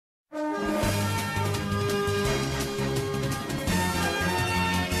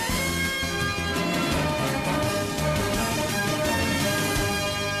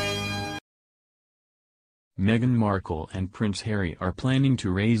Meghan Markle and Prince Harry are planning to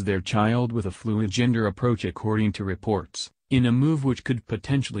raise their child with a fluid gender approach according to reports, in a move which could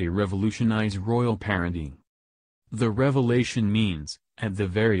potentially revolutionize royal parenting. The revelation means, at the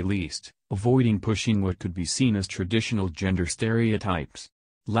very least, avoiding pushing what could be seen as traditional gender stereotypes.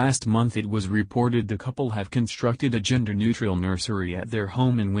 Last month it was reported the couple have constructed a gender-neutral nursery at their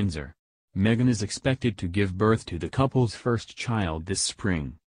home in Windsor. Meghan is expected to give birth to the couple's first child this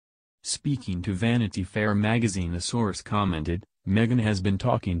spring. Speaking to Vanity Fair magazine, a source commented, "Meghan has been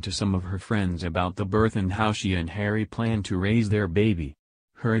talking to some of her friends about the birth and how she and Harry plan to raise their baby."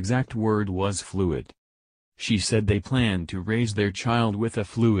 Her exact word was fluid. She said they plan to raise their child with a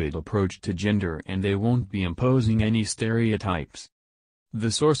fluid approach to gender and they won't be imposing any stereotypes. The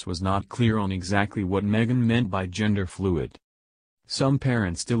source was not clear on exactly what Meghan meant by gender fluid. Some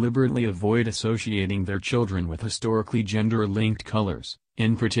parents deliberately avoid associating their children with historically gender-linked colors,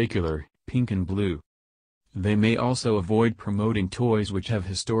 in particular, pink and blue. They may also avoid promoting toys which have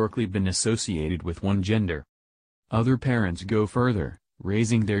historically been associated with one gender. Other parents go further,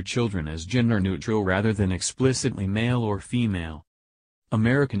 raising their children as gender-neutral rather than explicitly male or female.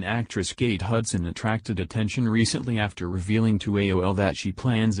 American actress Kate Hudson attracted attention recently after revealing to AOL that she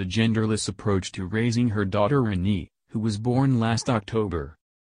plans a genderless approach to raising her daughter Renee, who was born last October.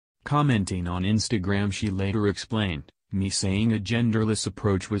 Commenting on Instagram, she later explained, "Me saying a genderless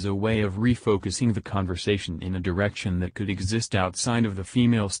approach was a way of refocusing the conversation in a direction that could exist outside of the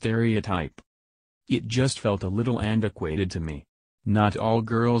female stereotype. It just felt a little antiquated to me. Not all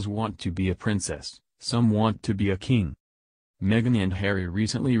girls want to be a princess, some want to be a king." Meghan and Harry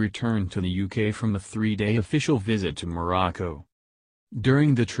recently returned to the UK from a 3-day official visit to Morocco.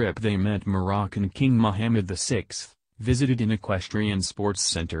 During the trip they met Moroccan King Mohammed VI, visited an equestrian sports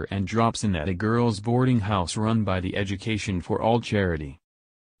center and drops in at a girls' boarding house run by the Education for All charity.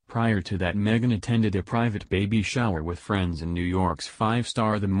 Prior to that, Meghan attended a private baby shower with friends in New York's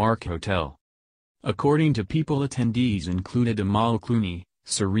 5-star The Mark Hotel. According to People, attendees included Amal Clooney,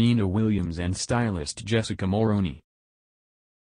 Serena Williams and stylist Jessica Mulroney.